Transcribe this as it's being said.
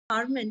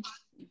Empowerment.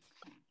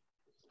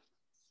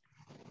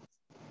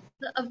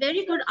 A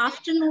very good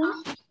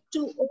afternoon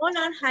to all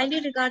our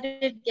highly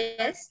regarded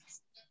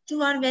guests,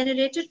 to our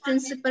venerated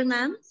principal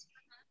ma'am,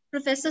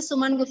 Professor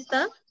Suman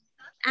Gupta,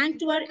 and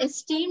to our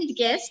esteemed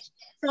guest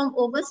from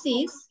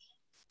overseas,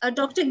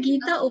 Dr.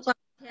 Geeta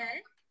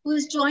Upadhyay, who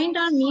has joined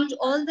our meet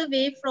all the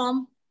way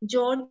from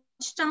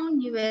Georgetown,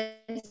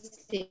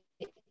 USA.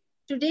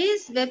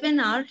 Today's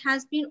webinar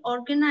has been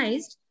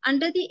organized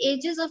under the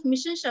Aegis of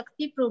Mission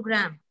Shakti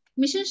program.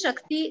 Mission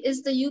Shakti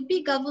is the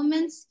UP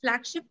government's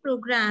flagship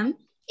program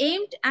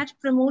aimed at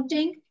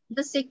promoting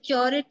the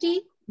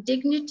security,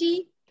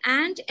 dignity,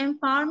 and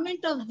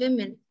empowerment of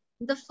women.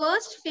 The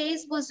first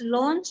phase was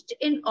launched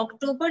in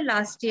October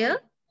last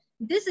year.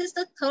 This is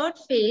the third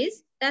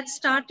phase that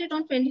started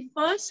on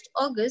 21st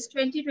August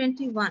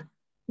 2021.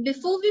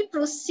 Before we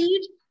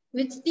proceed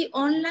with the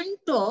online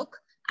talk,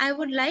 I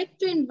would like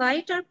to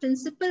invite our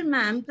principal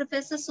ma'am,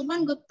 Professor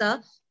Suman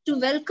Gupta, to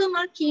welcome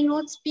our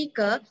keynote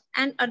speaker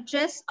and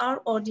address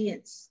our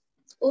audience.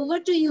 Over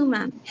to you,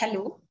 ma'am.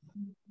 Hello.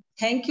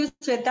 Thank you,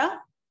 Sweta.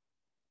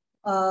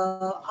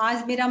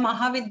 आज मेरा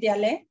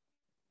महाविद्यालय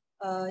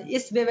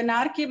इस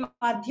webinar के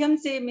माध्यम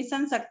से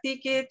mission शक्ति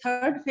के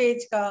third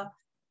phase का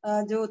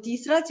जो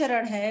तीसरा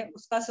चरण है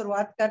उसका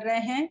शुरुआत कर रहे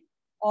हैं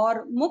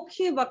और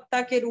मुख्य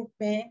वक्ता के रूप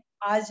में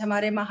आज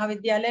हमारे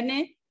महाविद्यालय ने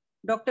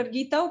doctor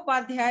Gita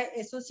Upadhyay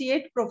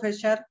associate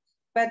professor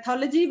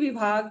pathology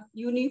विभाग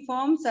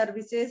यूनिफॉर्म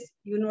सर्विसेज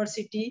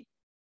यूनिवर्सिटी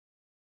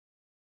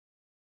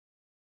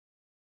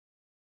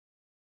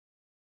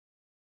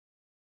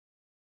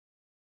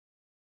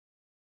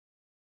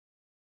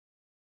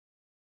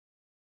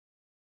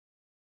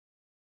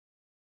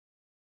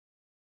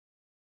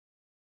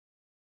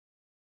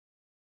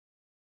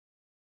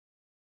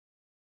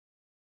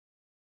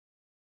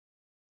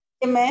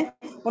मैं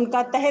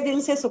उनका तहे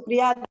दिल से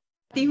शुक्रिया अदा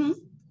करती हूँ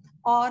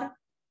और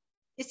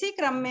इसी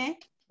क्रम में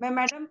मैं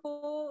मैडम को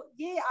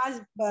ये आज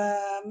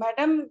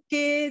मैडम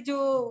के जो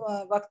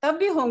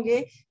वक्तव्य होंगे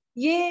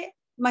ये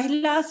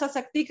महिला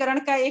सशक्तिकरण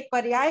का एक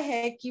पर्याय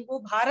है कि वो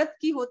भारत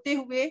की होते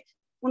हुए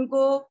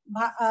उनको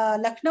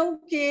लखनऊ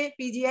के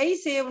पीजीआई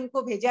से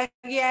उनको भेजा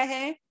गया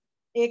है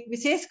एक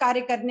विशेष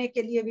कार्य करने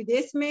के लिए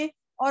विदेश में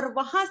और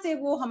वहां से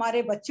वो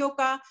हमारे बच्चों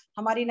का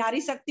हमारी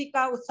नारी शक्ति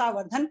का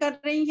उत्साहवर्धन कर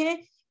रही हैं।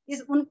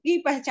 इस उनकी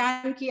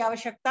पहचान की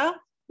आवश्यकता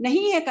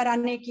नहीं है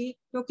कराने की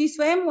क्योंकि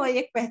स्वयं वो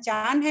एक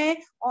पहचान है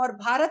और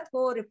भारत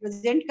को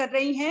रिप्रेजेंट कर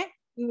रही हैं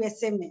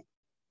यूएसए में।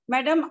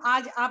 मैडम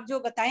आज आप जो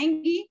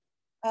बताएंगी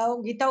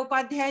गीता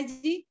उपाध्याय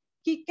जी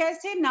कि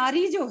कैसे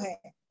नारी जो है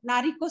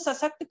नारी को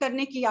सशक्त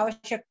करने की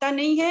आवश्यकता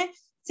नहीं है,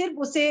 सिर्फ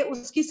उसे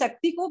उसकी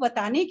शक्ति को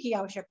बताने की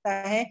आवश्यकता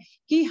है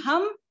कि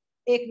हम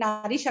एक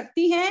नारी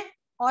शक्ति हैं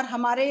और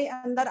हमारे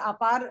अंदर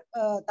अपार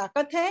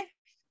ताकत है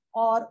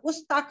और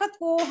उस ताकत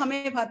को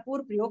हमें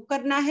भरपूर प्रयोग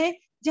करना है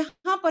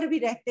जहां पर भी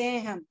रहते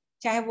हैं हम,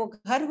 चाहे वो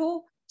घर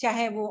हो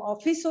चाहे वो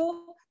ऑफिस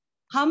हो,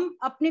 हम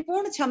अपनी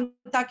पूर्ण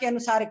क्षमता के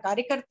अनुसार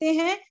कार्य करते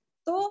हैं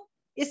तो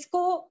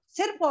इसको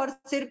सिर्फ और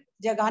सिर्फ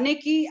जगाने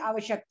की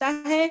आवश्यकता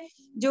है।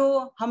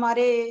 जो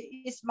हमारे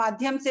इस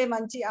माध्यम से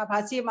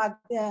आभासी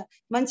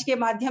मंच के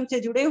माध्यम से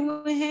जुड़े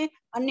हुए हैं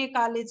अन्य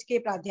कॉलेज के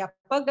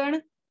प्राध्यापक गण,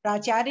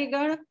 प्राचार्य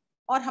गण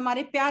और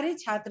हमारे प्यारे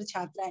छात्र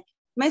छात्राएं,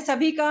 मैं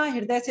सभी का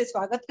हृदय से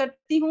स्वागत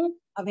करती हूँ,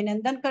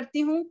 अभिनंदन करती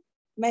हूँ।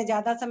 मैं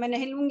ज्यादा समय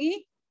नहीं लूंगी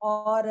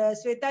और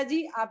श्वेता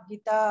जी आप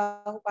गीता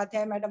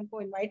उपाध्याय मैडम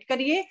को इनवाइट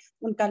करिए,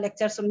 उनका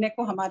लेक्चर सुनने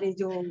को हमारे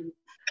जो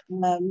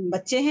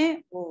बच्चे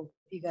हैं वो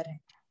ईगर हैं।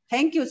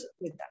 Thank you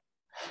Shweta.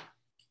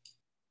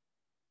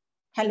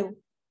 Hello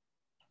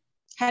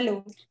hello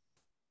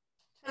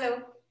hello.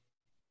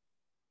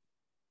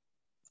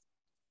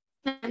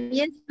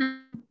 Yes,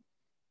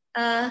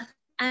 ma'am.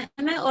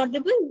 Am I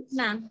audible,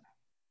 ma'am?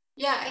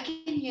 Yeah, I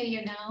can hear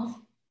you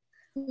now.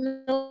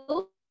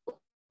 Hello.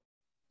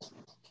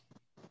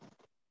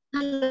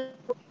 Hello.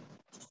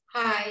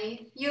 Hi,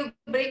 you're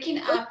breaking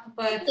up,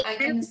 but I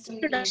can still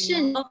hear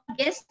Introduction you. of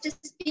guest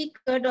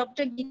speaker,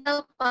 Dr. Geeta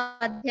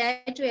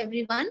Upadhyay, to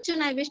everyone.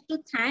 And I wish to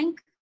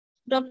thank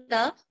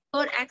Dr.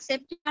 for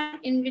accepting our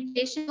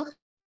invitation.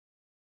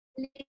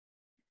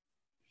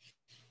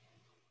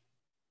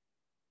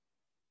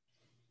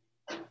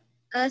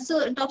 So,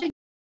 Dr.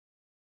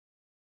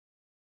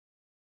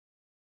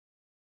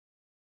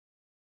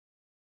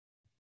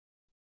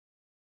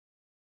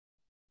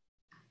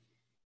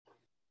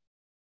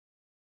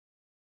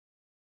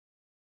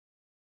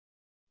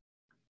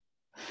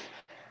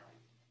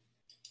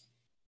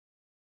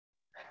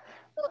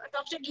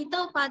 Dr. Geeta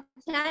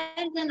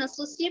Upadhyay is an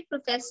associate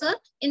professor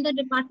in the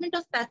Department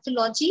of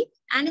Pathology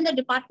and in the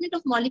Department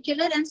of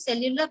Molecular and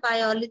Cellular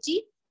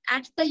Biology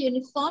at the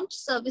Uniformed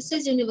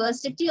Services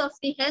University of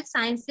the Health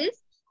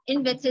Sciences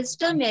in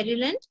Bethesda,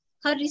 Maryland.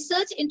 Her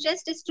research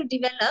interest is to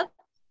develop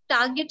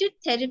targeted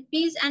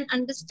therapies and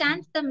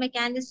understand the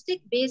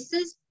mechanistic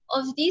basis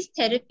of these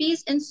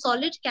therapies in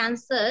solid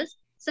cancers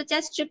such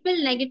as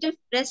triple-negative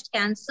breast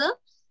cancer.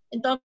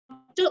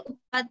 Dr.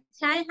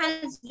 Upadhyay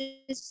has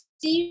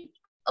received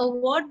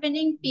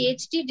award-winning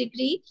PhD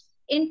degree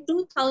in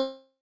 2000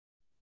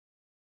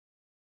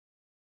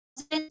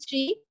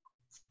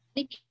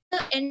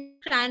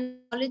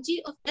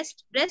 endocrinology of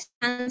breast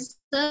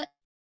cancer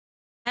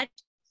at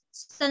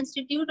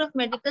Institute of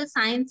Medical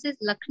Sciences,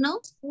 Lucknow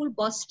School,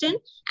 Boston,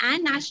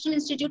 and National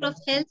Institute of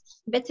Health,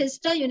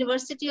 Bethesda,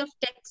 University of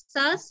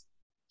Texas,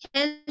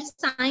 Health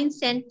Science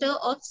Center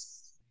of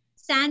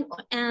San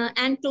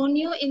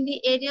Antonio in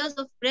the areas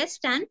of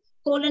breast and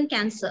colon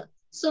cancer.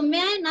 So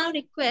may I now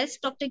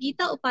request Dr.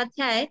 Geeta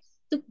Upadhyay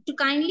to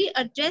kindly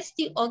address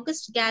the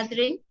August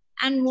gathering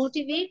and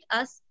motivate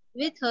us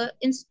with her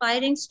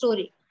inspiring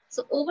story.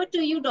 So over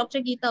to you, Dr.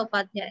 Geeta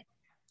Upadhyay.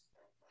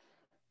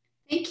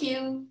 Thank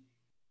you.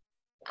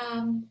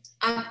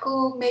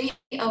 आपको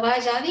मेरी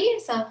आवाज आ रही है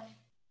साफ?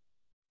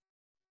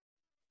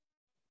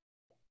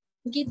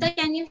 Geeta,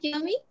 can you hear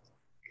me?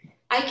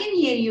 I can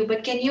hear you,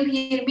 but can you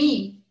hear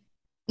me?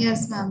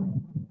 Yes,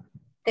 ma'am.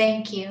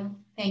 Thank you.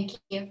 Thank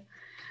you.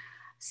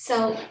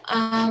 So,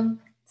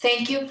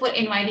 thank you for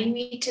inviting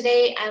me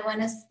today. I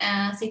want to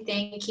say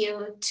thank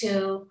you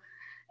to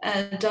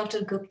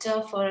Dr.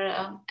 Gupta for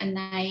a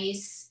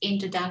nice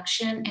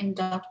introduction and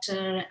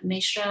Dr.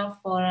 Mishra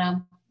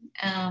for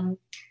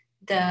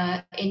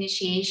the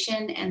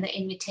initiation and the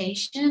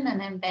invitation.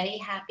 And I'm very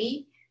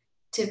happy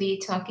to be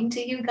talking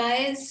to you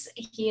guys.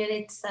 Here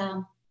it's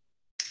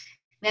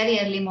very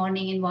early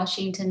morning in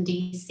Washington,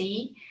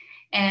 D.C.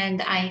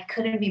 And I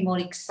couldn't be more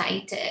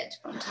excited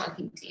from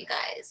talking to you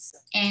guys.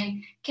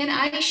 And can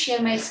I share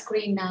my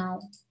screen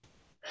now?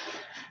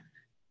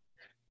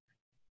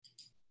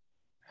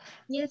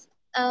 Yes,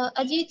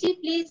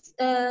 Ajiti, please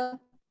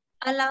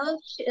allow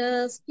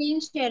screen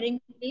sharing,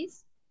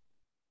 please.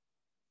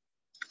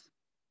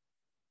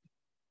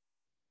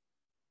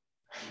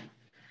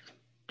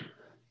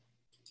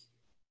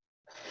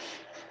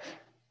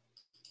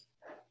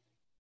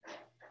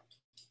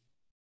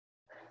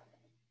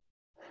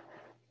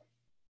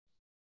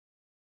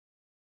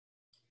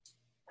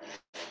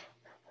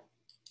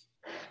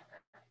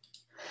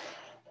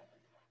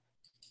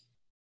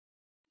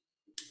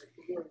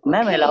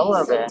 Ma'am,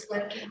 allow So her. it's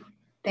working.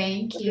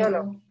 Thank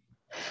you.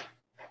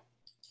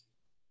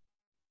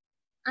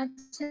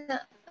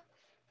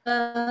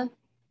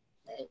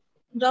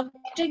 Dr.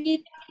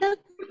 Geeta,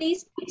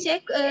 please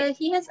check.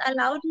 He has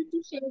allowed you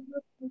to share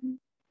your screen.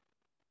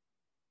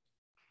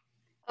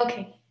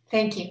 Okay,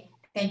 thank you.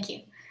 Thank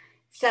you.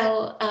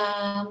 So,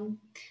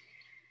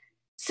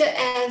 so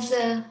as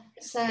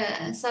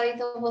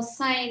Sarita was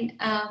saying,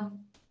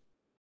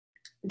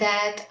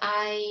 that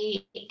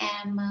I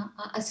am an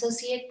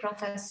associate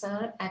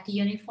professor at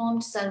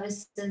Uniformed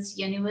Services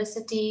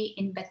University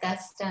in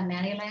Bethesda,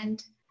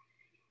 Maryland.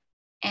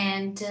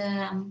 And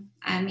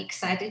I'm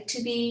excited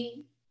to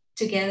be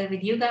together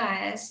with you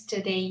guys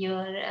today.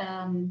 Your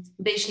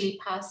Bijli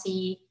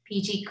Pasi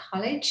PG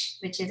College,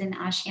 which is in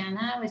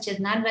Aashiyana, which is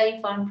not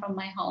very far from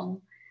my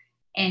home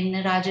in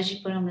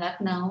Rajajipuram,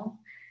 Lucknow.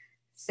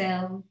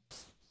 So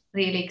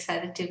really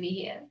excited to be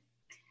here.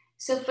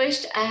 So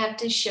first I have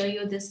to show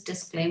you this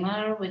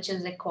disclaimer, which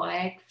is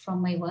required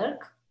from my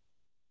work.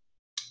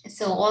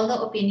 So all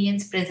the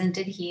opinions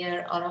presented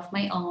here are of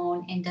my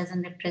own and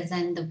doesn't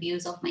represent the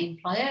views of my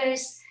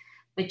employers,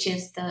 which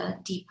is the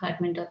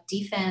Department of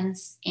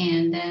Defense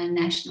and the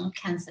National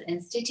Cancer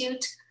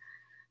Institute.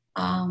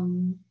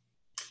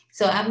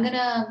 So I'm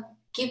gonna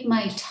give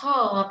my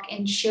talk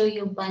and show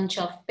you a bunch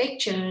of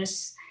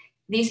pictures.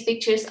 These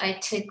pictures I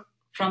took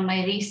from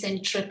my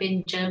recent trip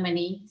in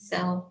Germany.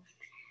 So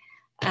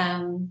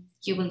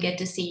you will get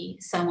to see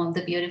some of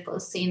the beautiful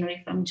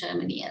scenery from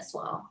Germany as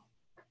well.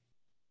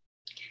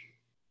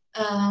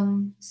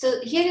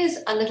 So here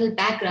is a little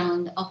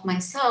background of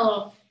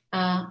myself.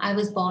 I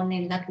was born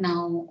in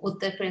Lucknow,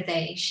 Uttar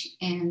Pradesh,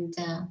 and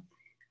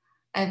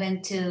I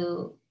went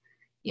to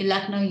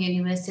Lucknow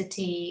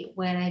University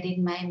where I did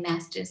my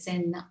master's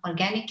in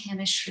organic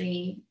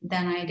chemistry.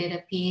 Then I did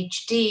a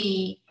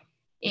PhD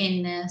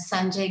in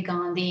Sanjay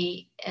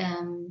Gandhi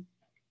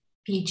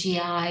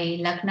PGI,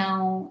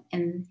 Lucknow,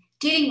 and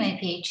during my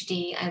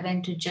PhD, I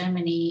went to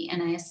Germany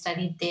and I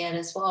studied there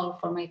as well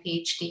for my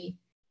PhD.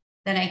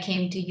 Then I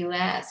came to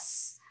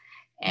US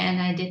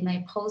and I did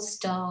my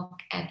postdoc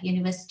at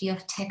University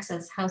of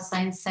Texas Health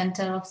Science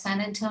Center of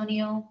San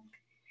Antonio.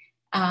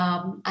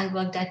 I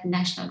worked at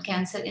National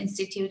Cancer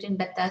Institute in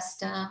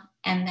Bethesda,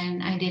 and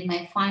then I did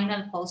my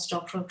final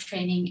postdoctoral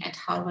training at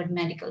Harvard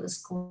Medical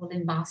School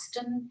in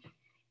Boston.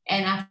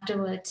 And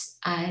afterwards,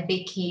 I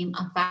became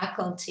a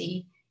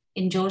faculty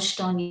in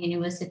Georgetown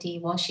University,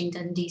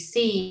 Washington,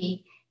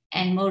 D.C.,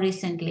 and more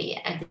recently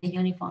at the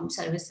Uniformed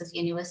Services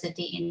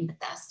University in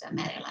Bethesda,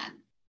 Maryland.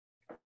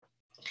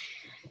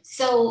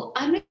 So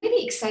I'm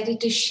really excited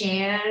to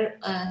share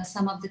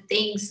some of the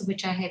things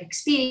which I have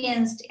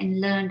experienced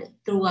and learned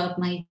throughout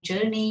my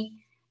journey.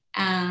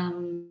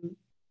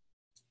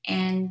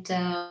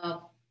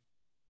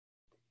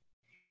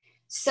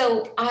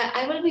 So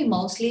I will be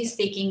mostly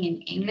speaking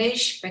in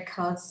English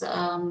because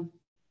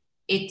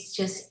it's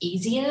just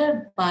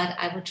easier, but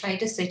I will try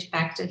to switch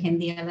back to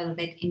Hindi a little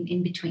bit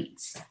in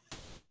betweens.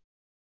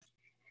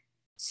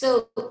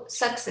 So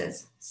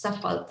success,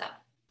 safalta.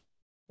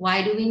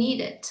 Why do we need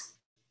it?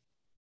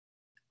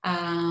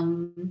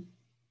 Who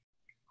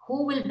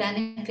will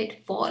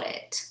benefit for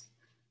it?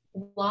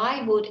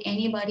 Why would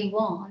anybody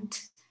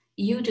want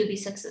you to be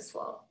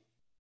successful?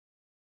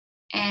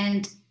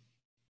 And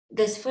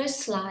this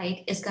first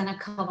slide is going to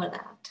cover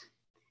that.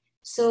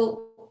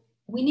 So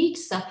we need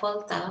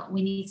safalta,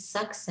 we need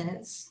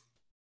success,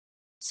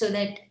 so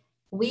that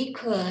we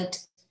could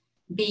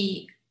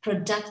be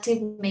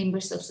productive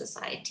members of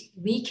society.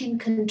 We can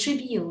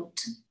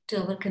contribute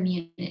to our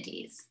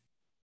communities,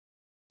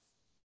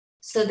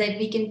 so that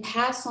we can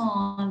pass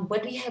on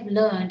what we have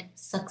learned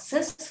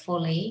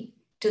successfully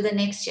to the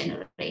next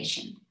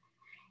generation.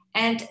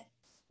 And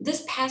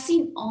this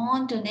passing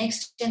on to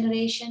next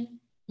generation,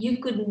 you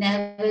could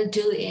never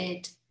do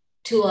it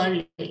too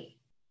early.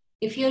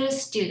 If you're a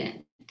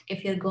student,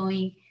 if you're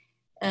going,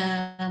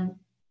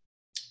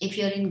 if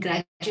you're in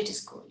graduate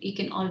school, you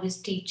can always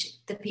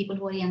teach the people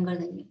who are younger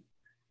than you.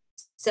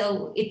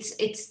 So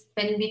it's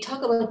when we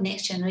talk about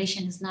next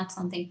generation, it's not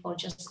something for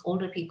just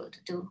older people to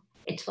do.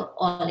 It's for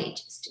all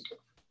ages to do.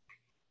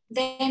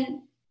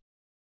 Then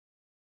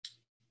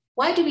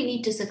why do we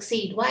need to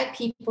succeed? Why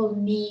people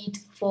need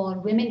for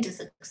women to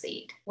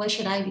succeed? Why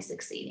should I be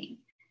succeeding?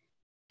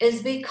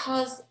 Is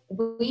because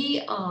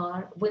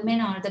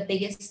women are the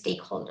biggest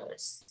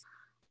stakeholders.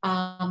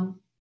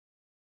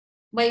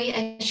 Maybe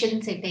I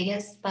shouldn't say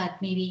biggest,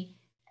 but maybe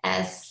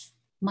as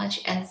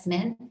much as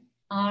men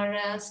are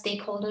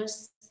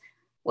stakeholders.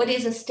 What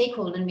does a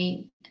stakeholder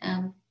mean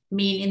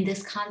in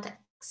this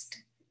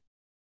context?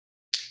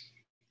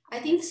 I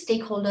think the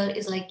stakeholder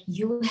is like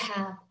you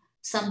have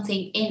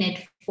something in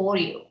it for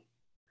you.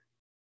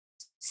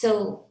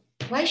 So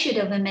why should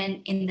a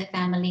woman in the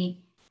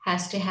family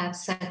has to have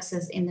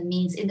success in the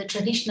means? In the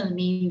traditional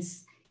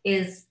means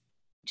is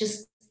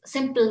just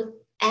simple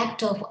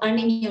act of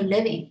earning your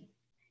living.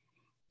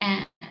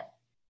 And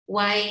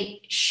why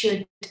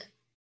is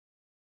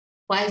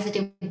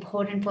it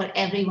important for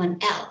everyone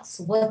else?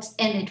 What's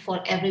in it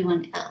for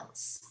everyone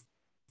else?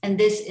 And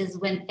this is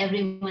when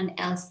everyone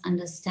else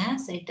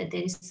understands it, that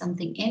there is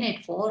something in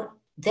it for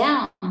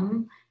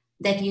them,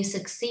 that you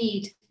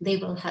succeed, they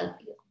will help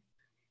you.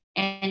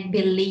 And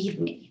believe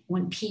me,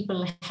 when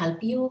people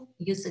help you,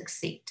 you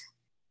succeed.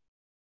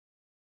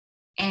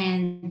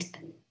 And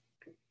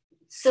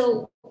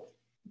so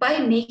by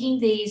making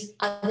these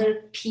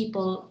other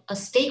people a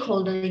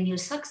stakeholder in your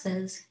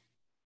success,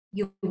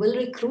 you will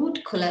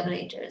recruit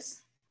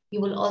collaborators. You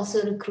will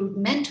also recruit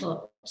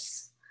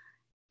mentors.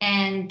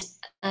 And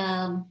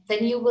then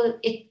it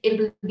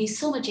will be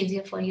so much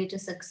easier for you to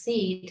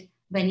succeed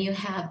when you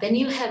have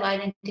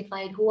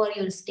identified who are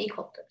your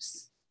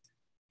stakeholders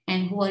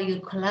and who are your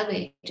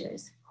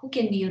collaborators, who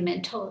can be your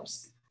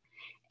mentors.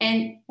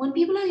 And when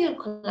people are your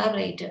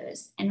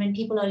collaborators and when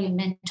people are your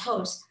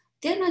mentors,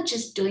 they're not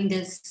just doing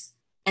this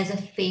as a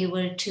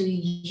favor to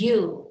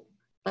you,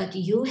 but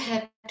you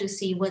have to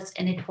see what's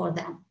in it for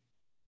them.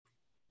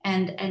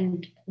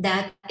 And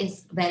that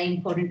is a very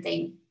important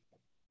thing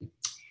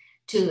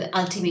to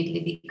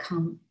ultimately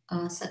become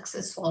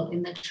successful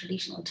in the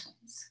traditional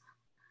terms.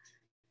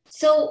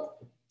 So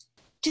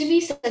to be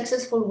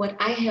successful, what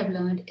I have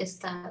learned is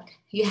that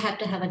you have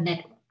to have a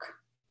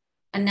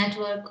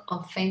network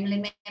of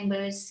family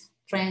members,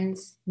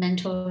 friends,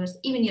 mentors,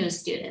 even your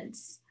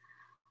students.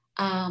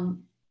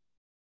 And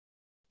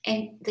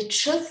the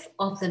truth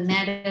of the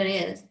matter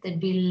is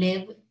that we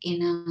live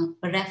in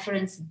a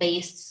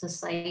reference-based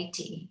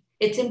society.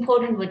 It's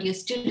important what your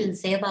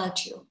students say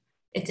about you.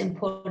 It's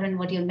important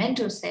what your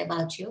mentors say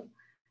about you.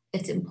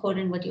 It's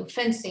important what your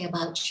friends say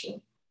about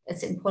you.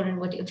 It's important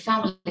what your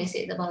family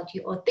says about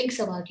you or thinks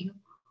about you.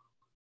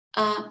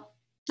 Not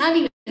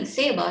even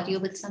say about you,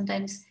 but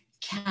sometimes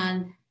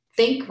can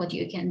think what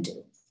you can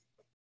do.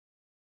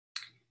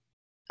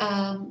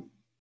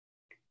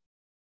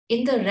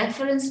 In the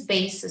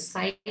reference-based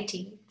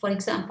society, for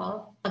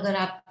example, अगर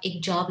आप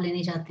एक job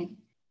लेने जाते हैं,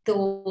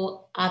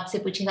 तो आपसे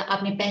पूछेगा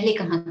आपने पहले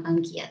कहाँ काम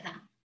किया था,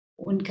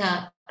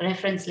 उनका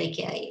reference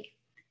लेके आइए.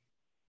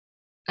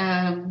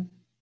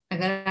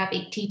 अगर आप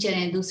एक टीचर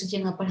हैं, दूसरी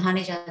जगह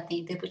पढ़ाने जाते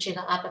हैं, तो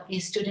पूछेगा आप अपने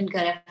स्टूडेंट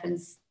का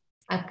रेफरेंस,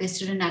 आपके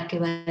स्टूडेंट आपके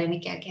बारे में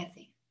क्या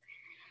कहते हैं.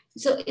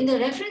 So in the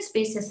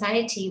reference-based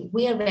society,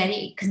 we are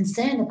very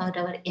concerned about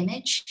our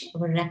image,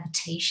 our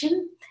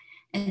reputation,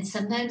 and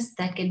sometimes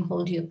that can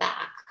hold you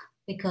back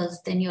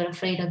because then you're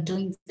afraid of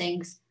doing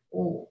things.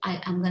 Oh,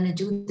 I'm going to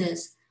do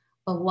this,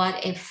 but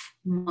what if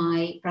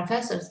my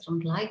professors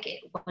don't like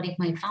it? What if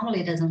my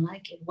family doesn't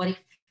like it? What if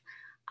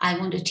I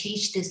want to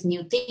teach this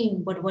new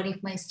thing, but what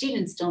if my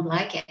students don't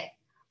like it?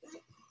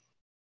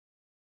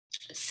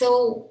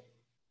 So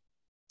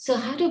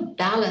how to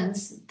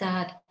balance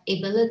that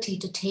ability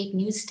to take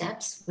new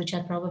steps, which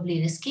are probably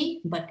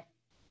risky, but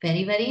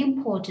very, very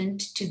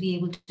important to be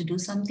able to do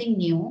something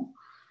new.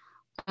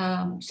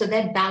 So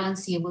that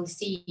balance you will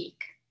seek.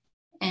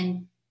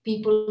 And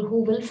people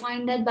who will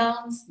find that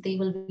balance, they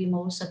will be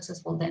more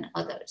successful than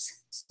others.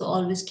 So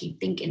always keep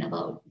thinking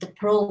about the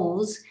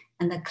pros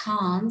and the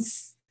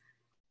cons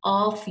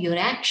of your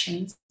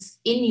actions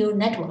in your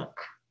network.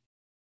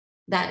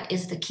 That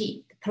is the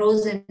key. The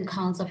pros and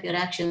cons of your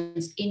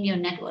actions in your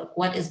network,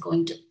 what is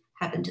going to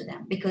happen to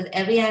them. Because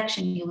every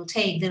action you will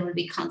take, there will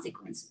be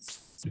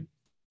consequences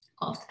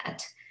of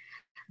that.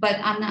 But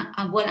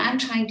what I'm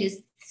trying to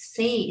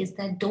say is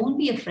that don't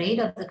be afraid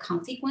of the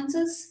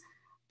consequences,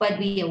 but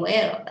be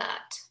aware of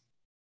that.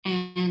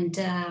 And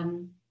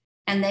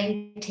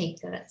then take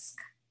the risk.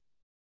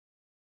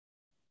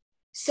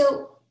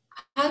 So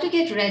how to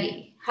get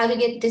ready?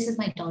 This is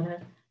my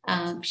daughter.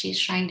 She's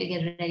trying to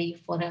get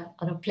ready for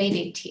a play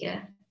date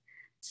here.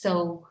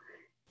 So,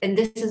 and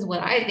this is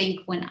what I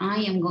think when I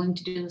am going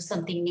to do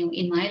something new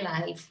in my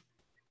life,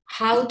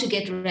 how to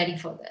get ready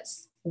for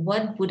this.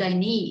 What would I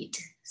need?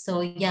 So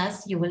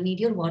yes, you will need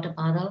your water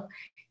bottle.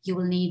 You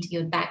will need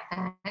your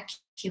backpack.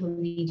 You will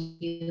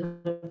need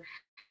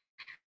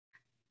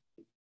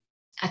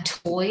a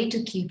toy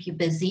to keep you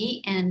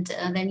busy. And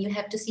then you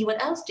have to see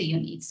what else do you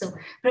need. So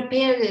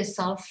prepare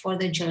yourself for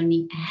the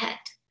journey ahead.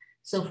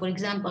 So for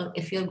example,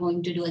 if you're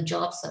going to do a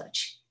job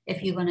search,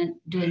 if you're going to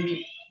do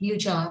a new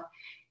job,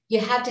 you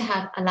have to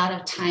have a lot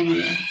of time on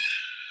it.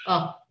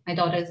 Oh, my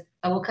daughter's,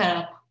 I woke her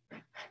up.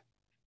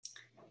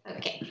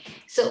 Okay,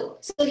 so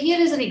here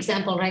is an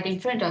example right in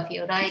front of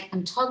you, right?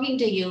 I'm talking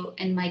to you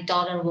and my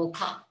daughter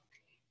woke up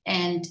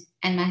and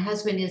my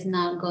husband is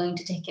now going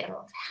to take care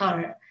of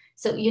her.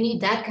 So you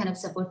need that kind of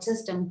support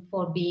system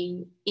for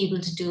being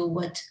able to do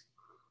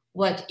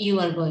what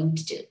you are going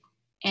to do.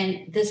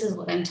 And this is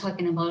what I'm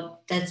talking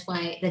about. That's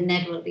why the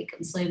network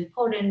becomes so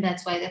important.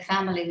 That's why the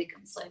family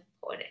becomes so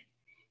important.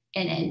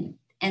 And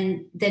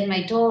then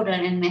my daughter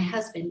and my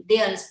husband,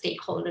 they are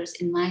stakeholders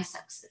in my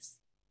success.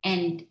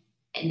 And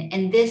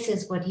this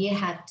is what you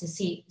have to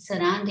see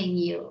surrounding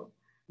you,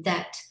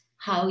 that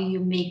how you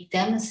make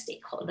them a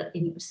stakeholder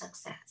in your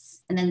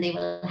success. And then they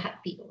will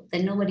have people.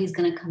 Then nobody's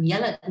going to come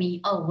yell at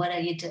me, oh, what are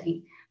you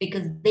doing?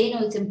 Because they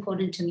know it's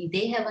important to me.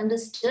 They have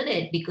understood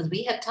it because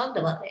we have talked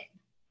about it.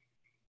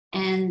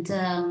 And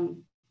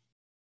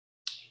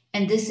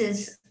this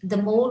is, the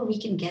more we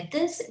can get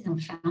this in our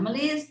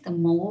families, the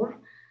more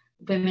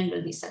women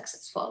will be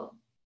successful.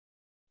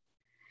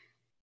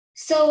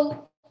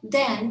 So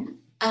then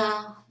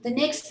the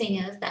next thing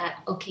is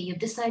that, okay, you've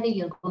decided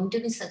you're going to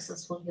be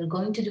successful, you're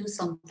going to do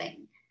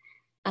something.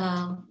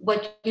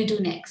 What you do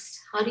next?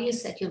 How do you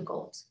set your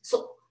goals?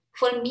 So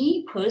for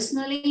me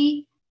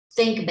personally,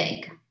 think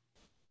big.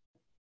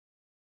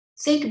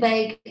 Think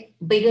big,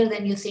 bigger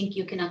than you think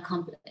you can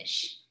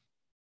accomplish.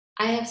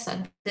 I have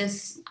said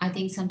this, I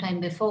think sometime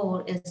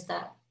before, is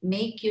that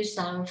make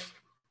yourself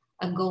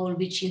a goal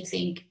which you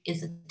think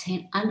is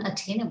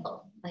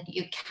unattainable, that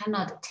you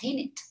cannot attain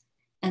it.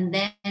 And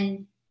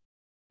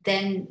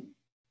then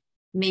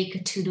make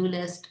a to-do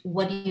list.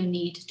 What do you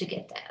need to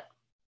get there?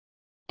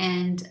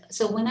 And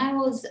so when I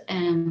was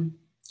in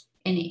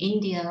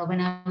India, when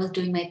I was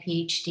doing my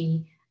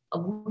PhD,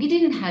 we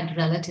didn't have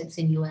relatives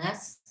in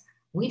US.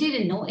 We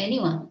didn't know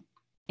anyone.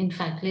 In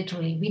fact,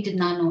 literally, we did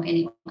not know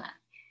anyone.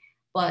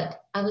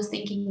 But I was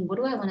thinking, what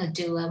do I want to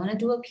do? I want to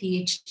do a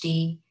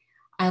PhD.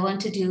 I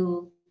want to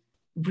do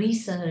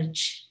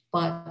research,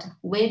 but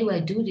where do I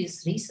do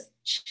this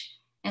research?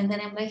 And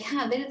then I'm like,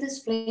 there's this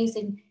place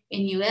in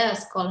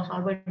US called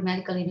Harvard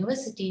Medical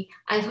University.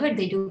 I've heard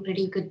they do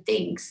pretty good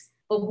things,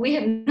 but we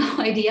have no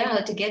idea how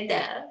to get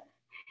there.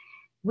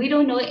 We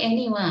don't know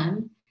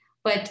anyone,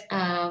 but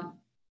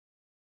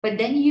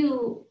then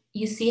you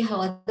see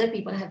how other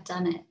people have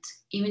done it,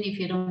 even if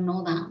you don't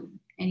know them,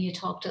 and you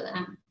talk to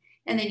them,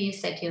 and then you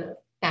set your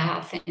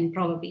path, and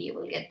probably you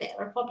will get there,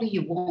 or probably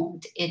you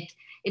won't. It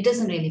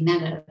doesn't really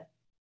matter,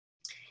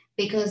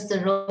 because the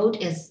road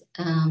is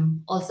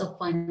also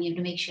fun. You have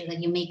to make sure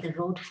that you make the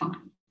road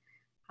fun,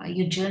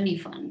 your journey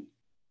fun.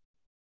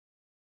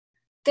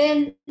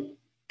 Then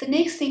the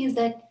next thing is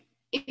that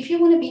if you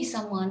want to be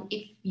someone,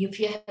 if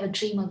you have a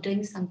dream of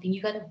doing something,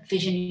 you got to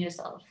vision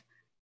yourself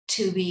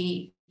to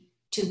be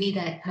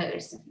that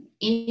person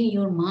in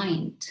your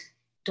mind.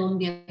 Don't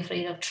be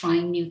afraid of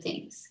trying new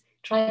things.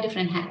 Try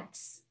different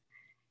hats.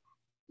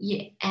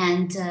 Yeah,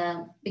 and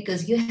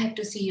because you have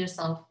to see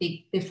yourself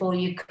big before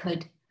you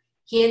could.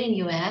 Here in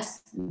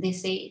US, they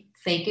say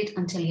fake it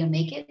until you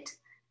make it.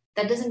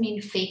 That doesn't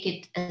mean fake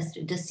it as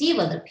to deceive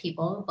other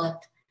people,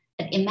 but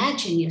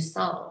imagine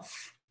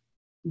yourself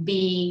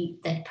being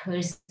that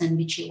person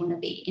which you want to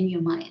be in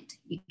your mind.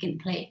 You can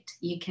play it.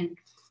 You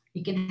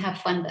can have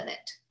fun with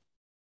it.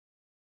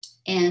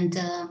 And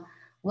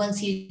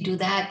once you do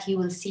that, you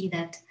will see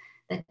that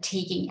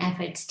taking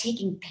efforts,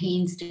 taking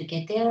pains to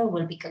get there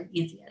will become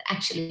easier.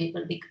 Actually, it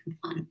will become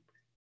fun.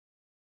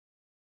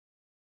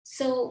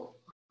 So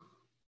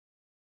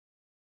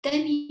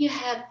then you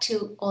have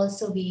to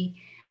also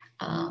be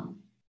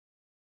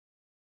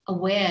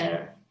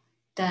aware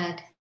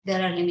that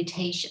there are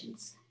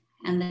limitations,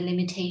 and the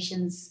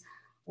limitations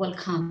will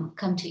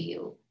come to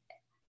you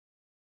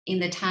in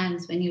the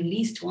times when you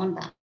least want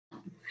them.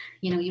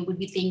 You know, you would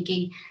be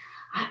thinking,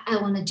 I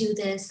want to do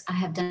this. I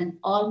have done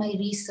all my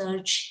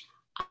research.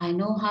 I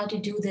know how to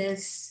do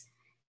this,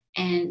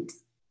 and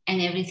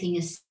everything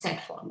is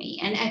set for me.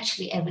 And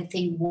actually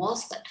everything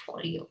was set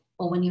for you.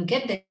 But when you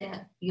get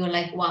there, you're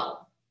like,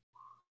 wow,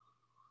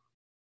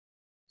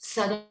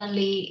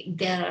 suddenly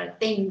there are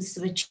things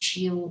which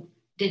you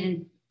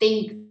didn't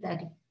think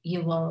that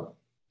you will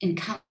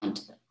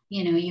encounter.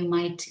 You know, you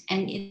might,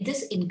 and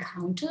this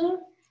encounter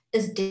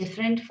is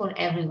different for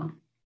everyone.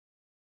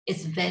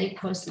 It's very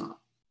personal.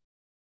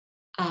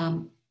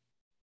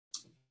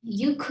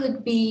 You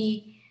could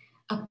be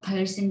a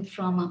person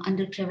from an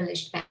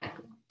underprivileged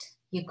background.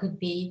 You could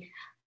be,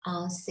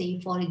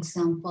 say, for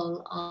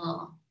example,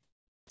 a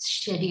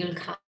scheduled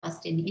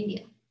caste in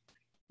India.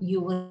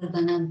 You were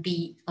gonna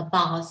be a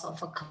boss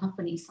of a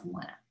company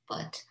somewhere,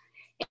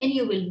 and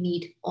you will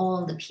meet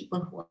all the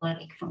people who are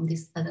like from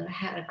this other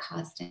higher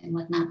caste and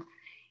whatnot,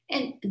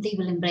 and they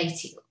will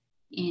embrace you,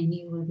 and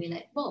you will be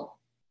like, whoa,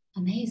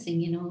 amazing,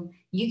 you know,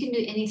 you can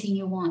do anything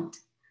you want.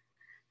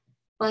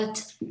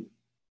 But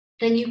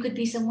then you could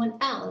be someone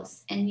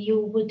else, and you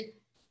would,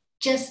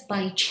 just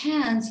by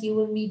chance, you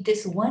will meet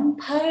this one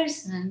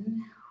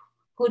person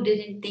who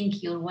didn't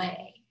think your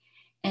way,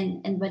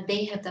 but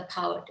they have the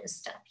power to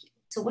stop you.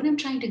 So what I'm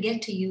trying to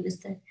get to you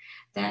is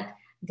that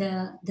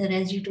the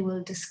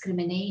residual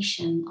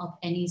discrimination of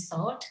any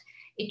sort,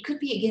 it could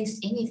be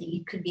against anything.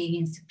 It could be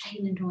against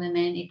pregnant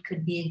women. It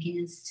could be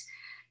against,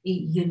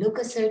 you look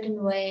a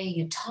certain way,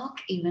 you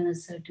talk even a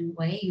certain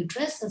way, you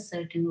dress a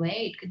certain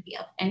way. It could be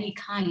of any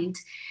kind,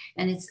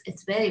 and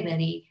it's very,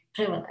 very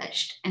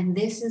privileged. And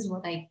this is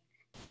what I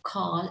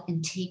call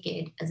and take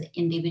it as an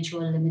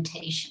individual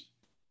limitation,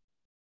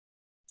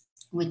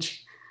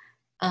 which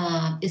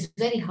is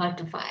very hard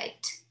to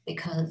fight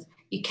because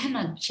you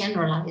cannot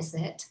generalize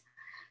it.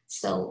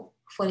 So,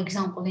 for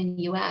example, in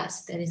the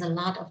US, there is a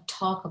lot of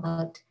talk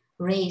about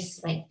race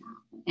right now,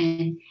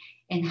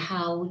 and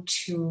how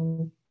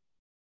to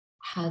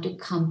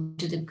come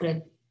to the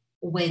grip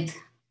with.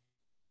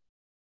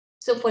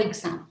 So, for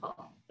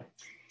example,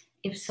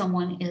 if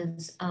someone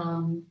is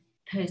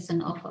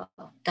person of a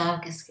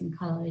dark skin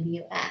color in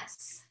the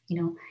US,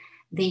 you know,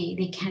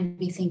 they can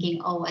be thinking,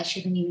 oh, I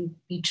shouldn't even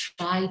be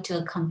trying to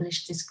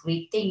accomplish this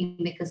great thing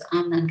because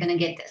I'm not gonna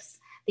get this.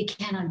 They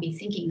cannot be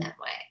thinking that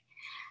way.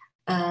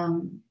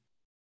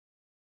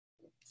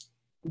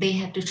 They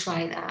have to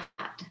try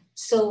that.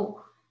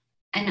 So,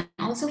 and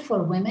also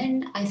for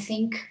women, I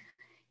think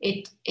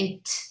it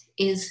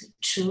is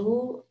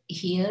true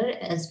here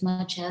as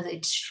much as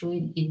it's true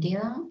in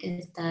India,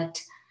 is that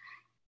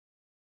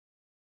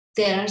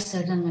there are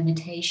certain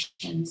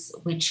limitations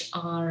which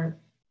are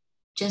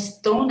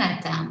just thrown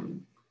at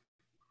them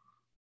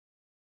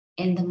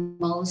in the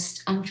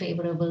most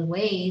unfavorable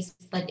ways.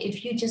 But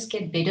if you just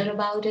get bitter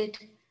about it,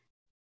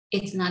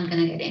 it's not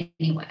going to get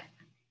anywhere.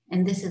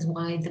 And this is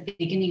why at the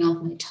beginning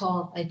of my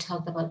talk, I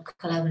talked about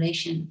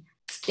collaboration,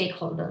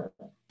 stakeholder,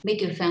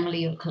 make your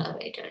family your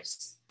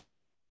collaborators.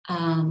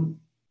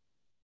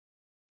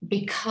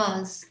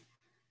 Because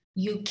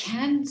you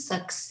can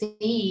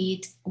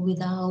succeed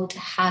without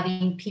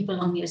having people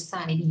on your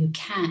side. You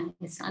can,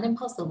 it's not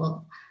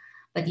impossible,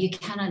 but you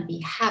cannot be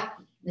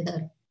happy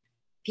without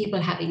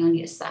people having on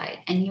your side.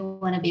 And you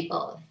want to be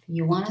both.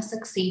 You want to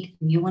succeed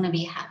and you want to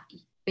be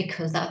happy,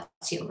 because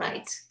that's your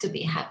right to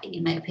be happy,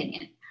 in my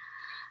opinion.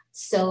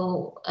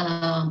 So,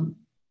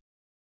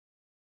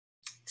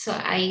 so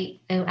I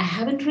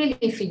haven't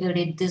really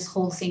figured this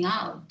whole thing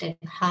out, that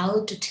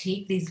how to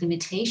take these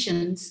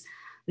limitations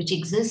which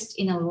exist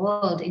in our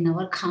world, in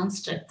our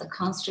construct, the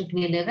construct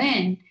we live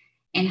in,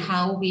 and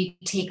how we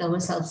take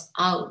ourselves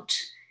out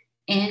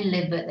and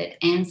live with it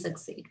and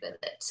succeed with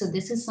it. So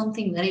this is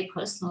something very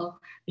personal,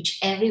 which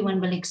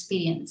everyone will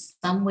experience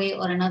some way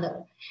or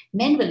another.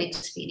 Men will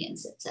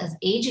experience it as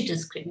age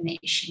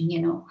discrimination,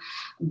 you know,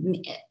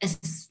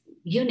 as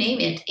you name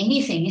it,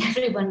 anything,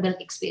 everyone will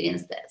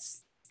experience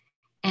this.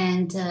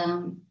 And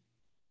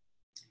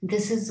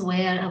this is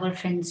where our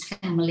friends,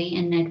 family,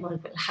 and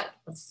network will help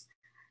us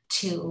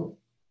to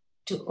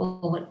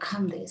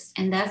overcome this.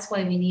 And that's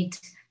why we need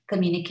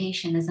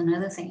communication is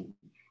another thing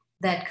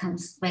that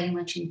comes very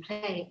much in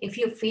play. If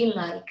you feel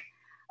like,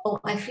 oh,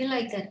 I feel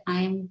like that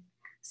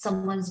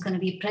someone's going to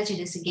be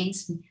prejudiced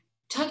against me,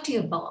 talk to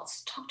your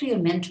boss, talk to your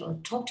mentor,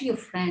 talk to your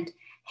friend.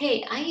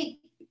 Hey, I'm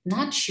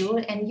not sure.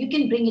 And you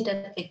can bring it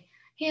up like,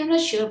 hey, I'm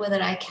not sure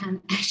whether I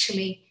can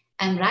actually,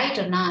 I'm right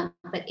or not,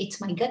 but it's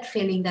my gut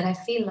feeling that I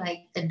feel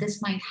like that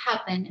this might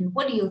happen. And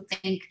what do you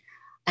think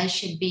I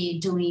should be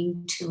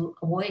doing to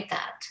avoid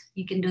that?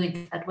 You can do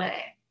it that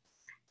way.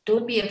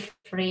 Don't be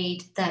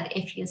afraid that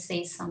if you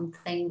say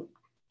something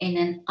in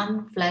an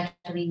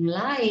unflattering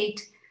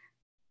light,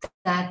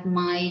 that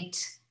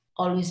might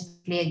always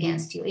play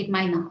against you. It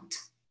might not.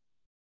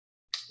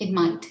 It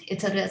might.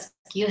 It's a risk.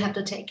 You have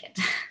to take it.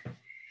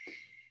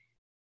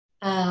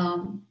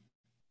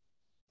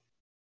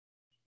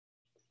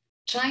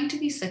 Trying to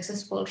be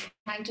successful,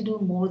 trying to do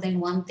more than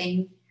one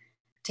thing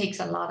takes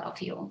a lot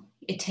of you.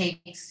 It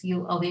takes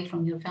you away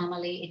from your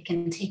family. It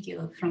can take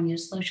you from your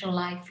social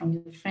life, from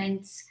your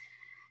friends,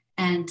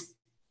 and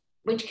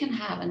which can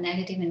have a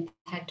negative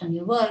impact on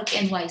your work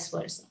and vice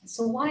versa.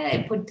 So why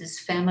I put this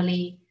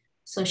family,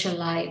 social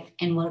life,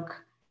 and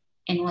work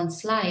in one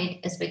slide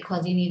is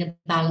because you need a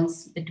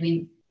balance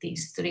between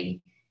these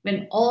three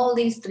When all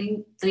these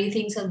three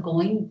things are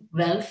going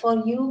well for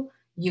you,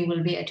 you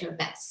will be at your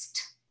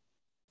best.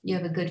 You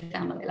have a good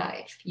family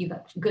life. You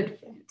got good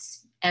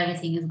friends.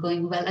 Everything is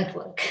going well at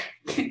work.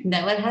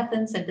 Never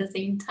happens at the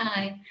same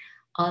time.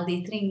 All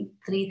the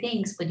three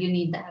things, but you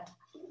need that.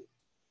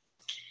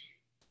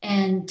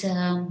 And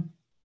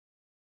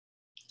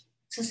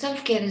so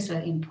self-care is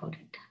very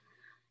important.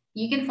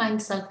 You can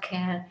find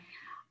self-care,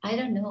 I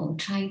don't know,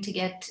 trying to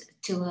get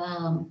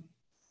to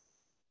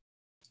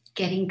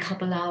getting a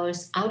couple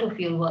hours out of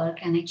your work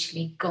and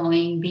actually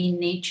be in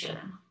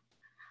nature.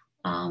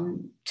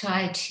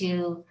 Try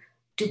to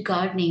do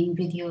gardening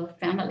with your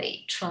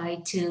family.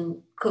 Try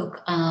to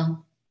cook a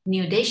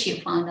new dish you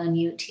found on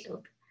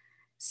YouTube.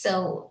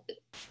 So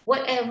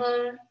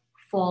whatever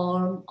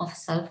form of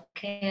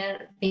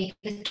self-care, bake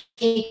a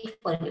cake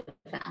for your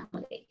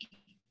family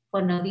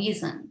for no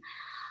reason,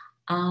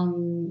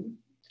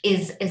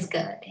 is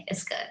good.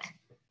 It's good.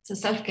 So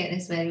self-care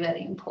is very,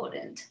 very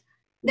important.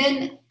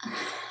 Then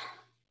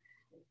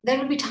there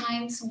will be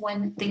times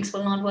when things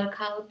will not work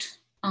out.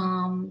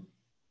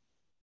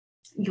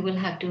 You will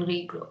have to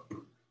regroup.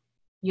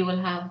 You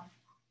will have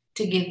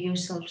to give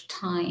yourself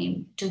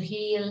time to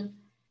heal.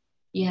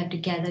 You have to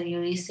gather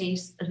your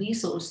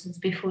resources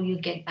before you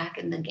get back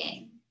in the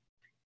game.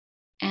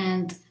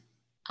 And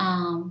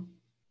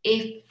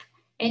if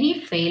any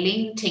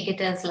failing, take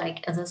it as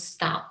a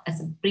stop, as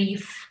a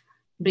brief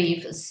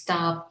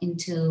stop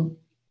into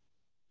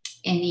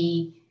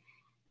any,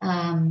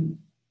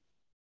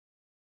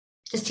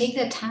 just take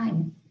that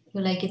time.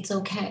 You're like, it's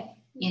okay,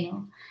 you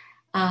know.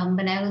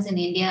 When I was in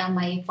India,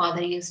 my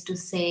father used to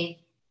say,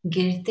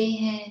 गिरते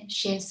हैं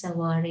शह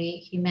सवारे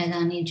ही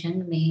मैदानी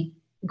जंग में,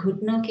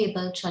 घुटनों के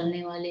बल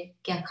चलने वाले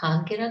क्या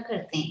खाक गिरा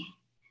करते हैं.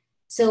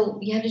 So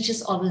you have to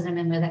just always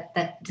remember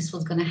that this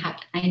was going to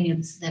happen. I knew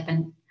this would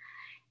happen,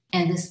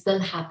 and this will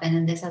happen,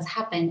 and this has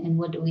happened, and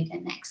what do we do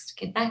next?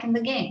 Get back in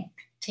the game.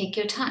 Take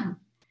your time.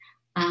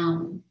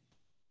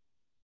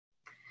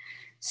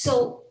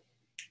 So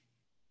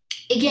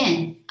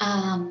again,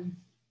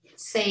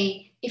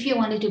 say if you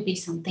wanted to be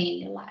something in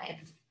your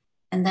life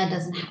and that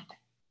doesn't happen,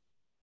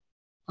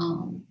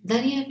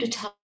 then you have to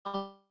tell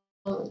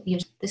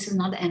yourself this is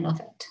not the end of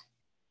it.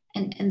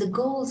 And the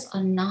goals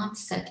are not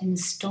set in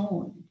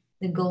stone.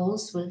 The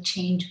goals will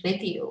change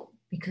with you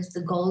because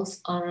the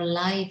goals are a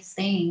live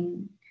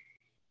thing.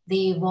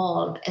 They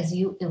evolve as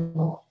you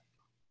evolve.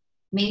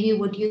 Maybe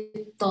what you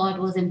thought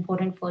was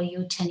important for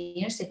you 10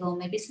 years ago,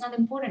 maybe it's not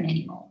important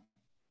anymore.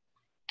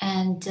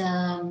 And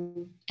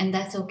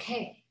that's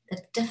okay.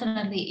 That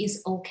definitely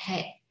is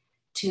okay.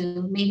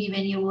 To maybe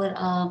when you were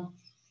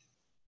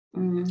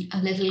a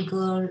little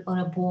girl or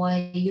a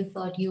boy, you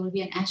thought you will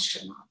be an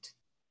astronaut.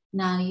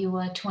 Now you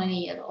are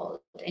 20-year-old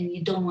and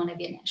you don't want to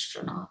be an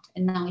astronaut.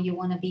 And now you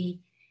want to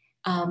be,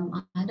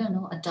 I don't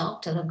know, a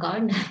doctor, a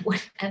gardener,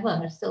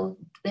 whatever. So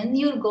when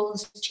your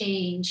goals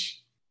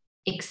change,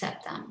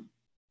 accept them.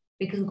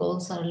 Because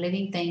goals are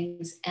living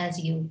things as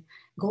you.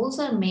 Goals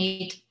are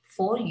made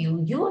for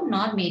you. You are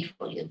not made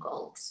for your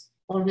goals.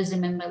 Always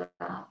remember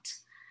that.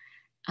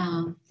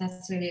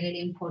 That's really,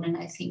 really important,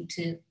 I think,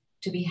 to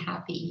be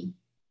happy.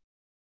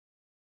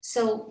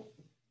 So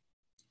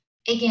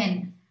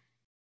again,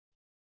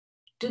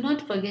 do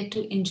not forget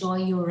to enjoy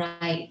your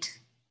ride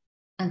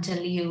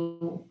until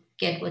you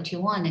get what you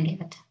want to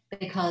get,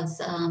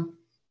 because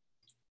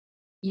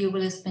you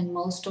will spend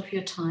most of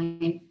your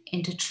time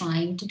into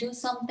trying to do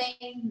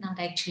something, not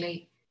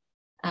actually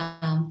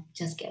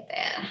just get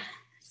there.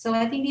 So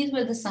I think these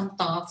were some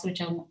thoughts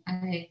which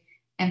I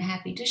am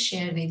happy to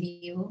share with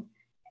you.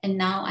 And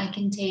now I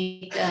can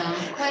take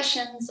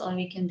questions, or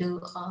we can do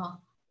a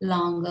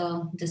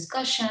longer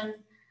discussion,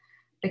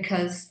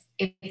 because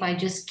if I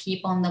just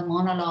keep on the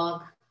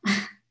monologue,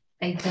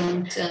 I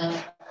don't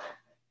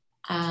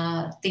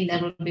think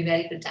that would be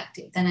very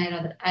productive. Then I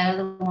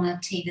rather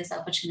want to take this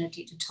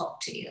opportunity to talk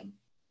to you.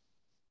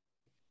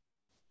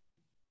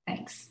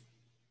 Thanks.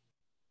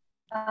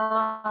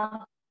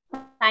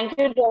 Thank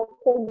you,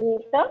 Dr.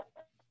 Geeta.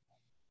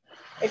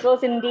 It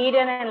was indeed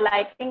an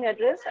enlightening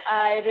address.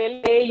 I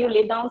really, you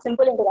laid down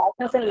simple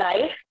interactions in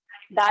life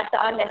that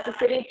are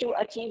necessary to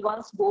achieve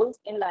one's goals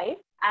in life.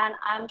 And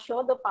I'm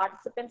sure the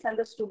participants and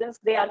the students,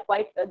 they are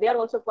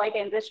also quite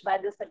enriched by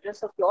this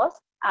address of yours.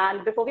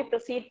 And before we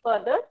proceed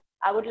further,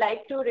 I would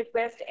like to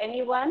request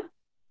anyone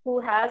who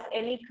has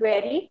any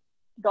query.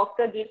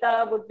 Dr.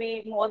 Geeta would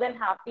be more than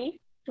happy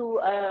to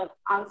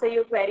answer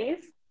your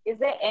queries. Is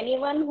there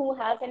anyone who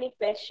has any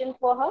question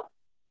for her?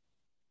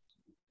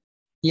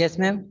 Yes,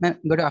 ma'am.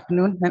 Good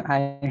afternoon, ma'am.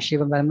 I am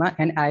Shiva Verma,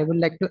 and I would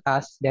like to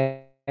ask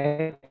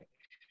that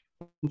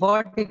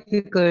what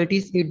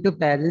difficulties need to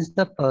balance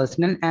the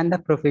personal and the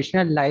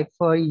professional life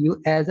for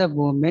you as a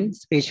woman,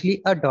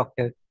 especially a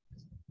doctor?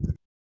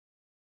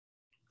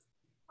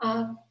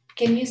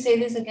 Can you say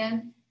this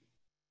again?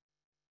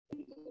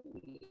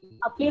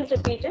 Please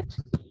repeat it.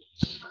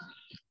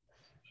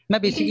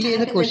 Ma'am, basically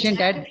is a question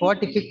that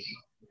what if it...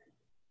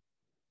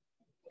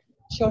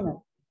 Sure,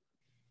 ma'am.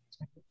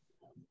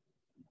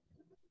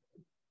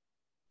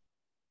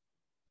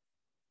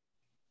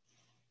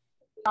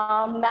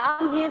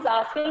 Ma'am, he is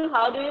asking,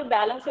 how do you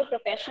balance your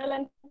professional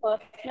and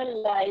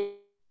personal life,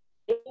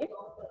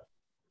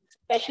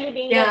 especially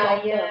being a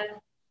doctor? Yeah,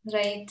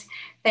 right.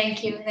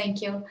 Thank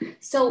you.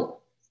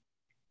 So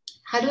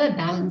how do I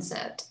balance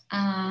it?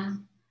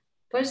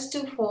 First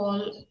of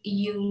all,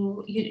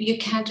 you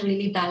can't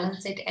really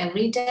balance it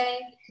every day.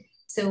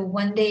 So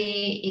one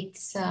day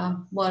it's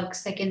work,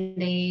 second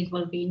day it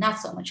will be not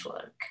so much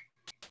work.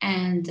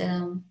 And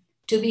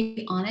to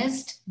be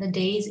honest, the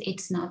days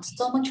it's not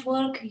so much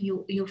work,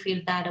 you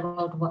feel bad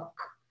about work.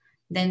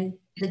 Then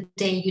the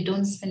day you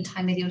don't spend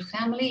time with your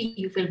family,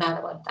 you feel bad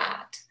about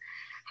that.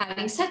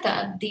 Having said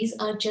that, these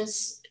are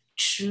just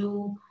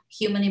true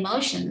human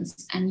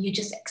emotions and you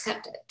just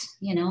accept it.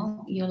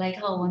 You're like,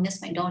 oh, I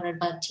miss my daughter,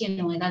 but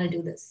I gotta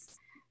do this.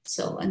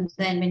 So, and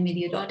then when with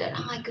your daughter,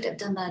 oh, I could have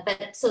done that.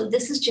 But so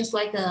this is just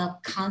like a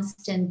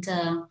constant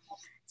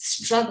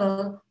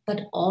struggle,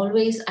 but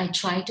always I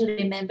try to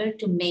remember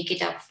to make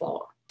it up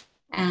for.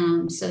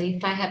 So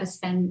if I have to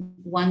spend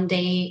one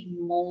day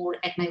more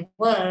at my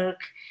work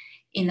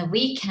in the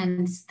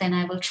weekends, then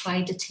I will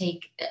try to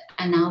take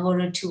an hour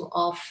or two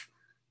off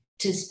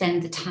to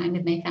spend the time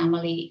with my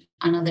family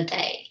another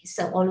day.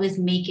 So always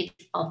make it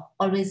up,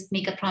 always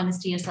make a promise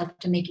to yourself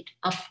to make it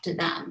up to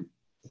them.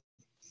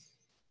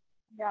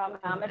 Yeah,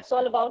 ma'am, it's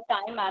all about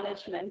time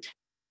management.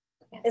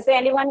 Yes. Is there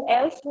anyone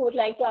else who would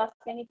like to ask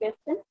any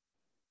question?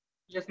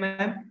 Yes,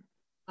 ma'am.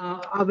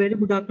 A very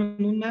good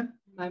afternoon,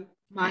 ma'am.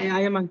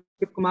 I am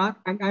Ankit Kumar,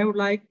 and I would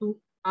like to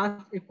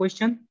ask a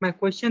question. My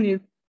question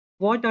is,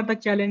 what are the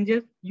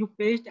challenges you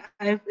faced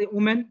as a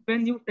woman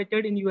when you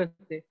settled in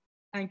USA?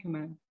 Thank you,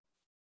 ma'am.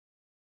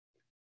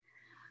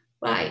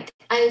 Right.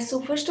 So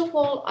first of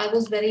all, I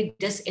was very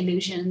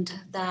disillusioned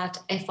that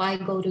if I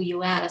go to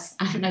US,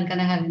 I'm not going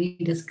to have any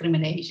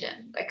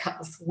discrimination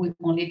because we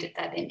only did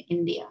that in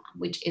India,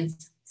 which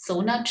is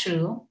so not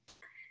true.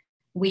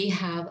 We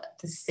have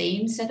the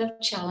same set of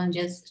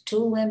challenges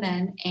to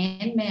women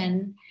and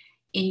men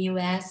in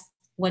US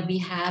what we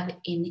have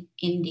in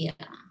India.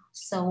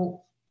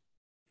 So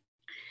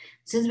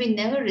since we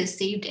never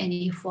received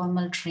any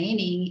formal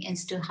training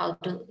as to how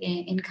to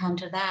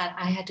encounter that,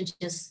 I had to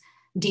just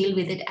deal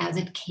with it as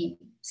it came.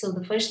 So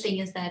the first thing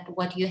is that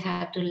what you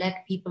have to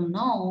let people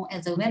know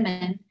as a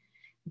woman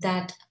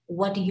that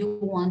what you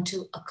want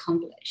to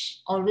accomplish.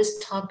 Always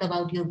talk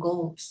about your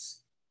goals.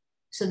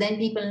 So then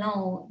people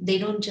know they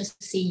don't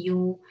just see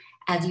you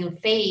as your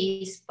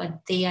face,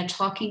 but they are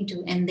talking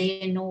to and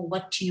they know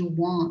what you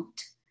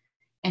want.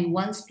 And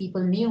once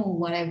people knew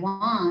what I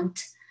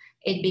want,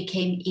 it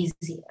became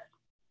easier.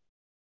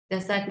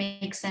 Does that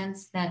make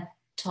sense? That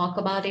talk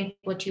about it,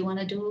 what you want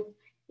to do,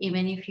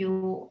 even if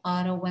you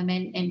are a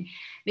woman. And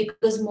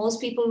because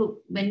most people,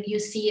 when you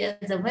see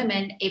as a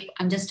woman, if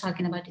I'm just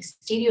talking about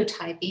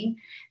stereotyping,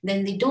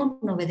 then they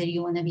don't know whether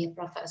you want to be a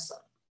professor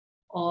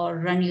or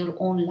run your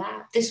own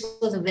lab. This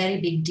was a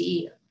very big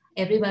deal.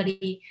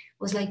 Everybody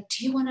was like,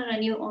 do you want to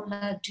run your own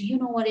lab? Do you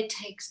know what it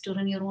takes to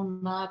run your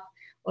own lab?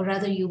 Or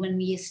rather you and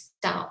me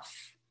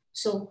staff.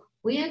 So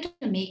we had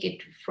to make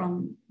it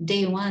from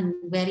day one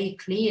very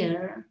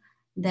clear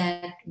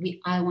that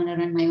I want to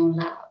run my own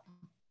lab.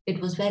 It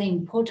was very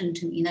important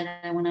to me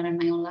that I want to run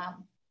my own lab.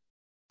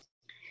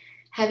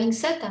 Having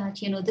said that,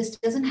 this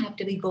doesn't have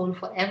to be goal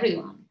for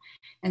everyone.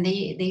 And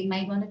they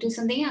might want to do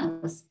something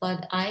else.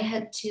 But I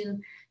had to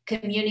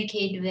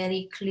communicate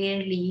very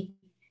clearly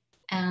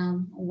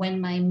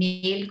when my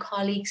male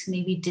colleagues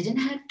maybe didn't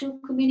have to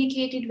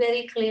communicate it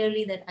very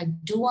clearly that I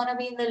do want to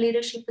be in the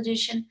leadership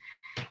position.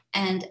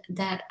 And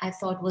that I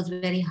thought was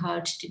very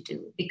hard to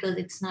do because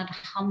it's not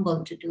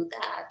humble to do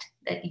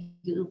that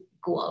you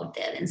go out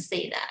there and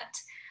say that.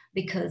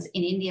 Because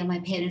in India, my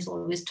parents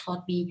always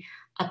taught me,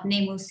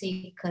 apne muh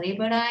se kare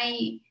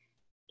badai,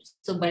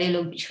 so bade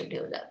log bhi chote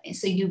ho jate.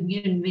 So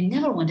we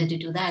never wanted to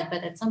do that,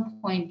 but at some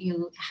point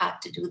you have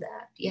to do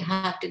that. You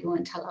have to go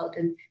and tell out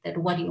and that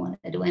what you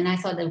want to do. And I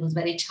thought that was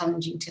very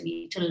challenging to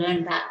me to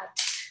learn that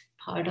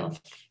part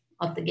of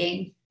the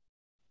game.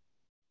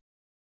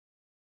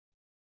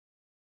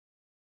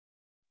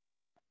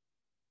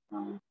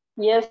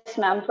 Yes,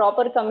 ma'am.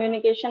 Proper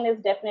communication is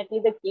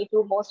definitely the key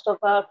to most of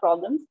our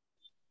problems.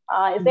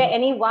 Is there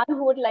anyone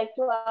who would like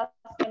to ask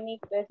any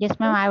questions? Yes,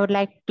 ma'am. I would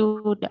like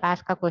to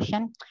ask a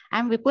question.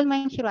 I'm Vipul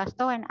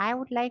Srivastav, and I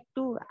would like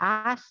to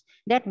ask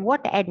that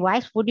what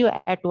advice would you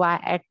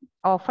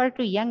offer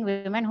to young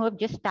women who have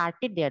just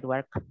started their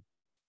work?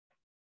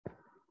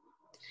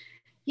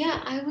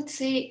 Yeah, I would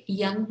say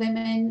young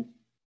women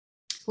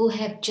who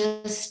have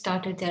just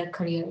started their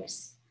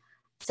careers,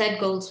 set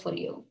goals for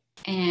you,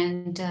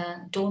 and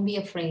don't be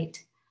afraid.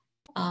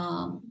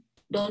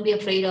 Don't be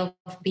afraid of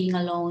being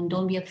alone.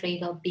 Don't be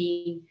afraid of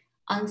being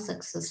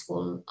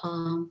unsuccessful,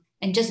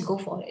 and just go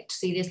for it.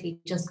 Seriously,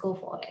 just go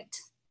for it.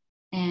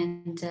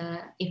 And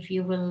if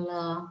you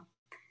will,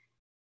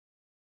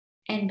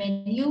 and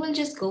when you will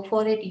just go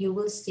for it, you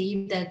will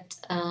see that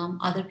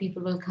other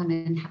people will come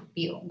and help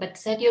you. But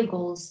set your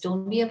goals.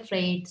 Don't be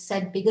afraid.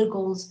 Set bigger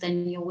goals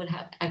than you would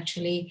have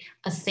actually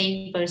a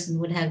sane person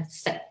would have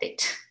set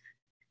it.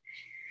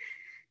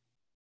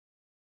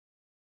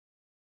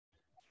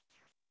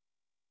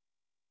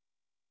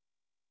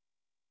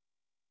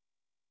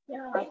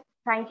 Yeah,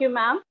 thank you,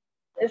 ma'am.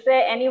 Is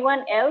there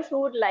anyone else who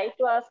would like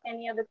to ask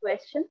any other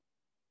question?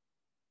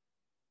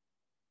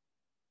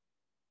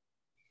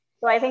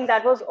 So I think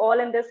that was all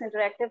in this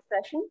interactive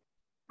session.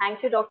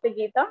 Thank you, Dr.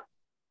 Geeta.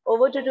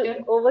 Over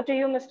to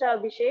you, Mr.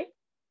 Abhishek.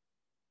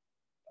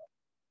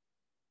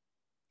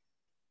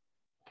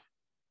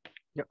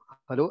 Yeah.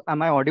 Hello,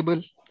 am I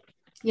audible?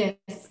 Yes.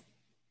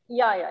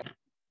 Yeah.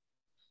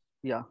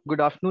 Yeah. Good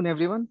afternoon,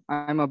 everyone.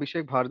 I'm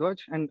Abhishek Bhardwaj,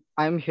 and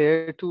I'm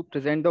here to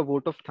present the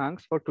vote of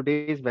thanks for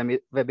today's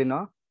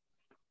webinar.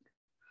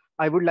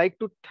 I would like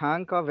to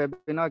thank our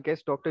webinar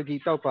guest, Dr.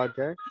 Geeta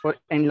Upadhyay, for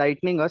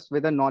enlightening us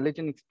with her knowledge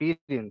and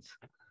experience.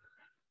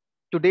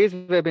 Today's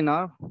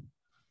webinar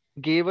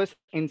gave us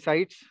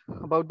insights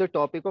about the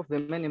topic of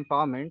women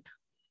empowerment.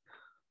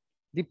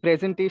 The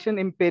presentation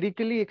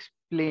empirically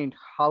explained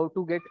how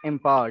to get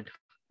empowered.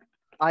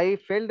 I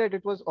felt that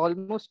it was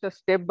almost a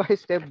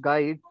step-by-step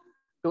guide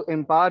to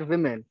empower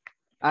women.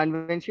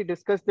 And when she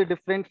discussed the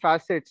different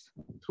facets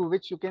through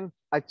which you can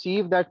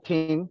achieve that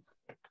thing,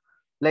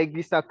 like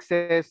the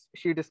success,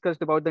 she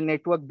discussed about the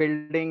network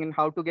building and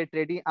how to get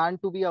ready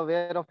and to be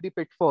aware of the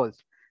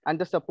pitfalls and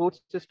the support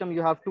system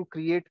you have to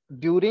create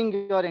during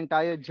your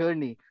entire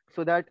journey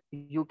so that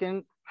you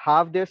can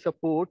have their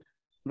support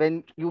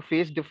when you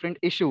face different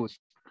issues.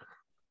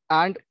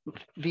 And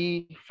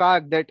the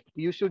fact that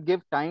you should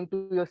give time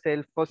to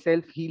yourself for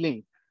self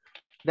healing,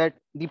 that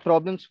the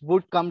problems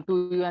would come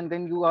to you and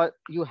then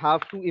you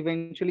have to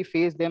eventually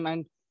face them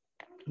and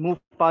move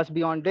past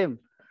beyond them.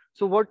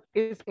 So what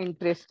is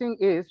interesting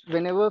is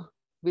whenever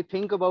we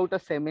think about a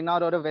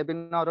seminar or a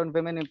webinar on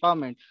women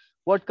empowerment,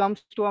 what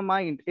comes to our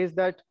mind is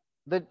that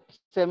the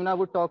seminar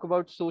would talk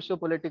about socio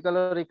political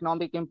or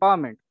economic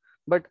empowerment.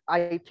 But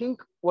I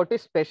think what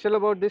is special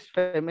about this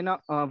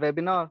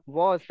webinar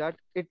was that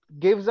it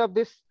gives up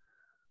this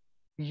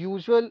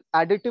usual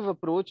additive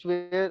approach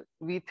where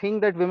we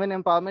think that women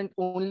empowerment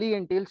only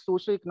entails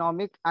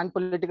socio-economic and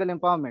political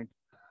empowerment.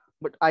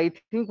 But I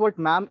think what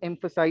ma'am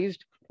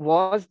emphasized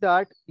was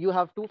that you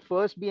have to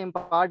first be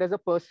empowered as a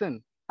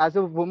person. As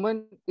a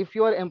woman, if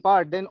you are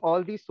empowered, then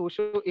all these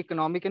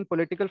socio-economic and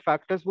political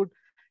factors would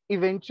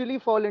eventually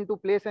fall into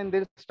place and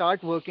they'll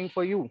start working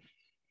for you.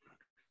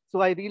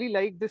 So I really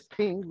like this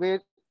thing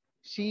where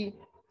she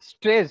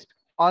stressed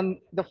on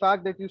the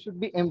fact that you should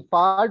be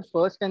empowered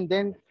first and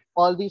then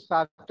all these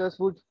factors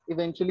would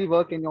eventually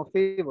work in your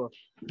favor.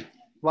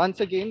 Once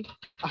again,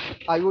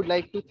 I would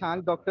like to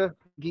thank Dr.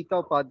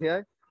 Geeta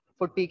Upadhyay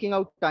for taking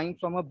out time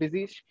from a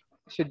busy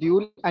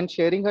schedule and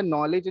sharing her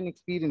knowledge and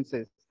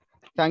experiences.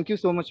 Thank you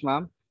so much,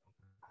 ma'am.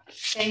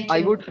 Thank I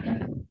you.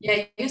 would.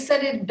 Yeah, you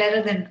said it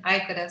better than I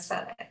could have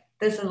said it.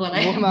 This is what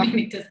I No, am ma'am.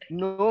 meaning to say.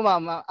 No,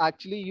 ma'am.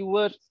 Actually, you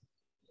were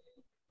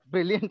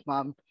brilliant,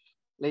 ma'am.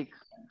 Like,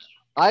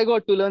 I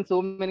got to learn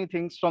so many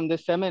things from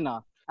this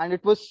seminar, and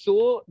it was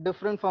so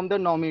different from the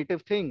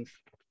normative things.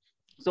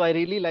 So I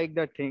really like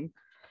that thing.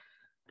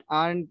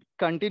 And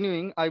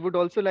continuing, I would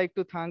also like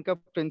to thank our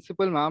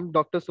principal, ma'am,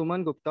 Dr.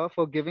 Suman Gupta,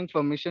 for giving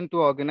permission to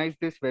organize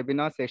this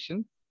webinar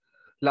session.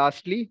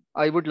 Lastly,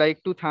 I would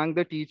like to thank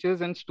the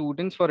teachers and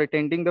students for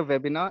attending the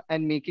webinar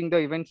and making the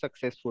event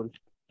successful.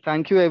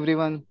 Thank you,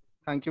 everyone.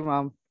 Thank you,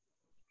 ma'am.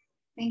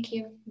 Thank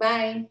you.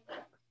 Bye.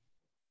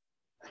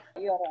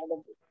 You are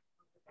audible.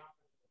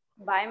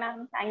 Bye,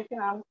 ma'am. Thank you,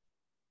 ma'am.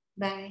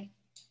 Bye.